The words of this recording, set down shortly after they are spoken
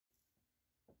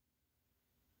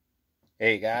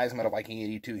Hey guys, I'm at a Viking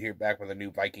 82 here, back with a new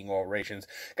Viking Orations.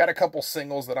 Got a couple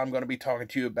singles that I'm going to be talking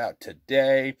to you about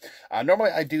today.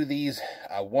 Normally I do these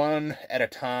one at a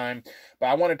time, but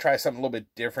I want to try something a little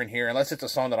bit different here. Unless it's a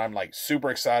song that I'm like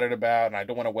super excited about, and I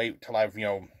don't want to wait till I've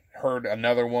heard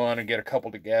another one and get a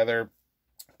couple together.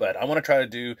 But I want to try to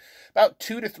do about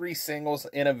 2 to 3 singles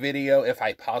in a video if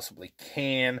I possibly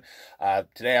can.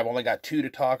 Today I've only got 2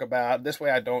 to talk about. This way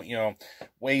I don't,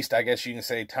 waste, I guess you can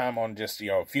say, time on just,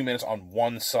 a few minutes on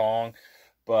one song.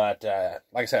 But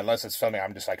like I said, unless it's something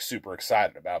I'm just like super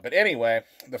excited about. But anyway,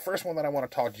 the first one that I want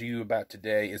to talk to you about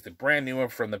today is the brand new one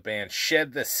from the band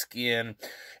Shed the Skin,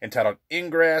 entitled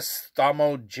Ingress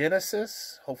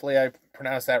Thermogenesis. Hopefully I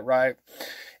pronounced that right.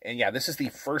 And yeah, this is the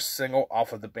first single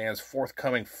off of the band's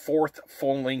forthcoming 4th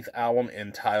full-length album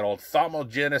entitled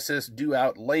Thermogenesis, due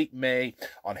out late May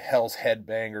on Hell's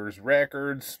Headbangers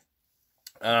Records.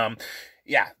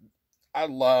 Yeah, I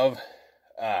love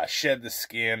Shed the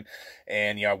Skin,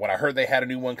 and when I heard they had a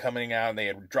new one coming out and they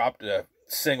had dropped a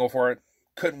single for it,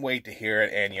 couldn't wait to hear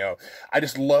it. And I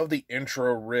just love the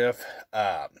intro riff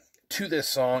to this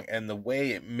song and the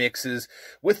way it mixes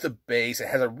with the bass. It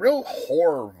has a real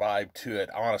horror vibe to it.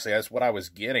 Honestly, that's what I was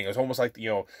getting. It was almost like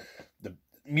the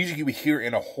music you would hear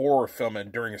in a horror film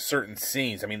and during certain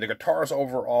scenes. I mean, the guitars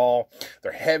overall,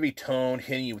 they're heavy toned,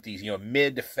 hitting you with these,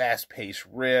 mid to fast-paced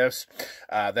riffs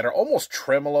that are almost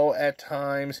tremolo at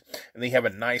times, and they have a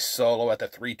nice solo at the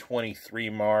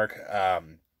 3:23 mark.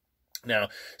 Now,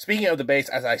 speaking of the bass,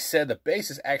 as I said, the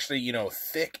bass is actually,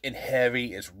 thick and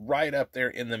heavy. It's right up there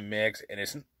in the mix, and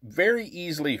it's very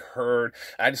easily heard.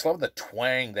 I just love the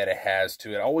twang that it has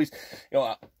to it. Always,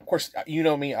 of course, you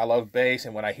know me, I love bass,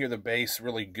 and when I hear the bass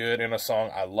really good in a song,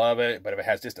 I love it. But if it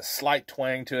has just a slight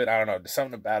twang to it, I don't know,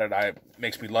 something about it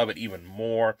makes me love it even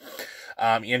more.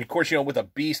 And of course, with a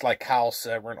beast like Kyle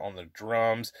Severin on the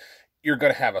drums, you're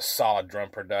going to have a solid drum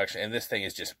production, and this thing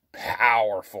is just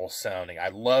powerful sounding. I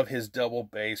love his double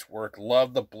bass work,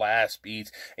 love the blast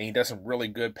beats, and he does some really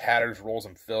good patterns, rolls,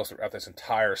 and fills throughout this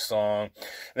entire song.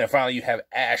 And then finally, you have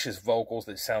Ash's vocals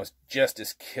that sounds just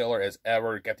as killer as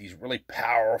ever. Got these really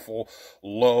powerful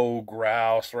low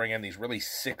growls, throwing in these really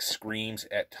sick screams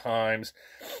at times.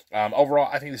 Overall,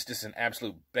 I think this is just an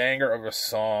absolute banger of a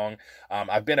song.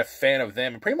 I've been a fan of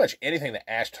them and pretty much anything that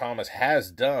Ash Thomas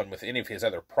has done with any of his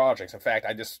other projects. In fact,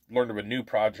 I just learned of a new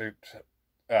project.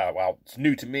 Well, it's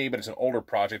new to me, but it's an older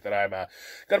project that I'm going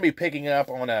to be picking up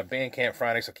on Bandcamp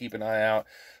Friday, so keep an eye out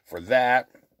for that.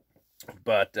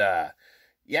 But,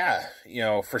 yeah,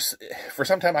 for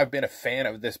some time I've been a fan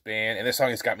of this band, and this song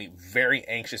has got me very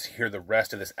anxious to hear the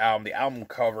rest of this album. The album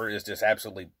cover is just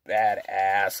absolutely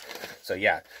badass. So,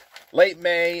 yeah, late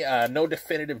May, no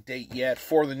definitive date yet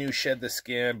for the new Shed the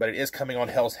Skin, but it is coming on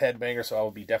Hell's Headbanger, so I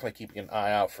will be definitely keeping an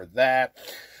eye out for that.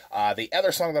 The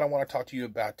other song that I want to talk to you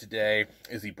about today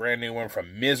is the brand new one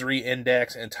from Misery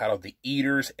Index, entitled The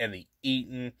Eaters and the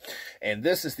Eaten. And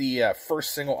this is the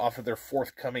first single off of their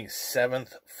forthcoming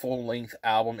 7th full-length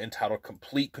album entitled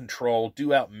Complete Control,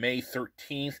 due out May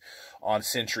 13th on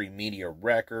Century Media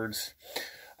Records.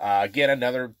 Again,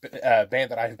 another band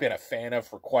that I've been a fan of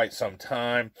for quite some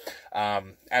time.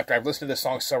 After I've listened to this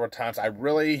song several times, I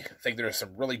really think there's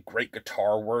some really great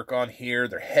guitar work on here.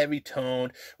 They're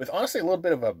heavy-toned, with honestly a little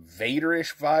bit of a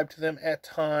Vader-ish vibe to them at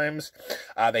times.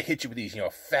 They hit you with these,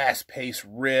 fast-paced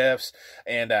riffs,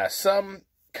 and some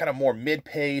kind of more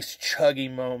mid-paced, chuggy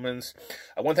moments.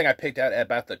 One thing I picked out at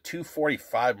about the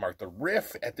 2:45 mark, the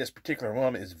riff at this particular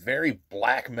moment is very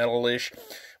black metal-ish,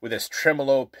 with this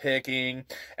tremolo picking,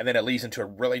 and then it leads into a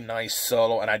really nice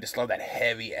solo, and I just love that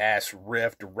heavy-ass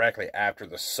riff directly after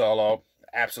the solo.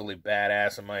 Absolutely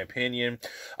badass, in my opinion.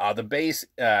 The bass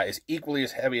is equally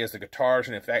as heavy as the guitars,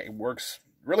 and in fact, it works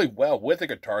really well with the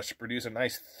guitars to produce a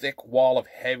nice thick wall of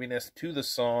heaviness to the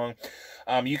song.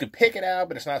 You can pick it out,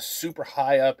 but it's not super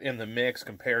high up in the mix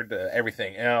compared to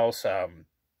everything else.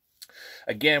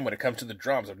 Again, when it comes to the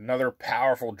drums, another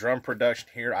powerful drum production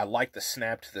here. I like the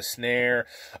snap to the snare.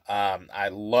 I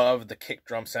love the kick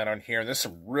drum sound on here. There's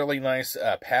some really nice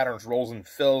patterns, rolls, and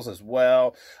fills as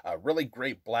well. Really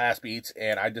great blast beats,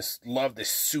 and I just love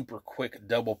this super quick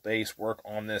double bass work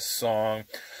on this song.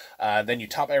 Then you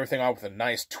top everything off with a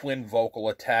nice twin vocal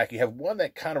attack. You have one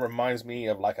that kind of reminds me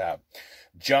of like a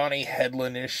Johnny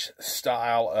Headland-ish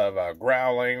style of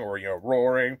growling or,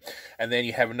 roaring. And then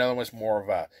you have another one that's more of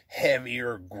a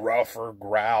heavier, gruffer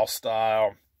growl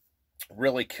style.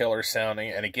 Really killer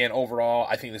sounding. And again, overall,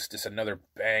 I think this is just another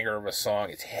banger of a song.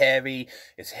 It's heavy,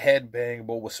 it's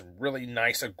headbangable with some really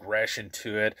nice aggression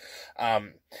to it.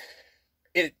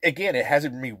 it has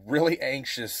me really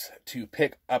anxious to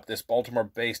pick up this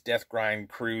Baltimore-based Death Grind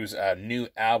Crew's new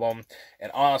album.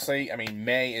 And honestly, I mean,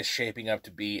 May is shaping up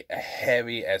to be a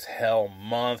heavy as hell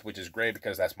month, which is great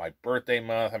because that's my birthday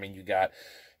month. I mean, you got,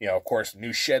 you know, of course,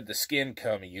 new Shed the Skin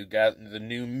coming. You got the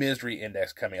new Misery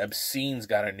Index coming. Obscene's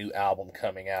got a new album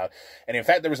coming out. And in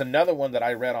fact, there was another one that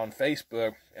I read on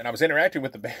Facebook, and I was interacting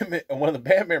with the band, one of the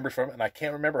band members from it, and I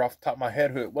can't remember off the top of my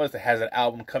head who it was that has an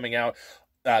album coming out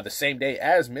the same day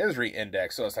as Misery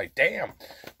Index. So it's like, damn,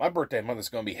 my birthday month is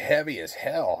going to be heavy as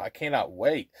hell. I cannot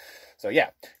wait. So yeah,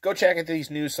 go check out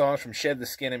these new songs from Shed the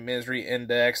Skin and Misery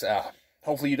Index.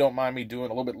 Hopefully you don't mind me doing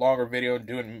a little bit longer video,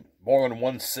 doing more than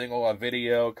one single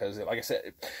video, because like I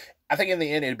said, I think in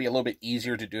the end it'd be a little bit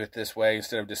easier to do it this way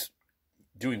instead of just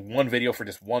doing one video for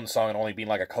just one song and only being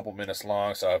like a couple minutes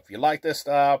long. So if you like this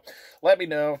style, let me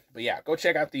know. But yeah, go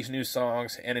check out these new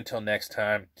songs, and until next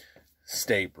time,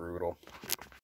 stay brutal.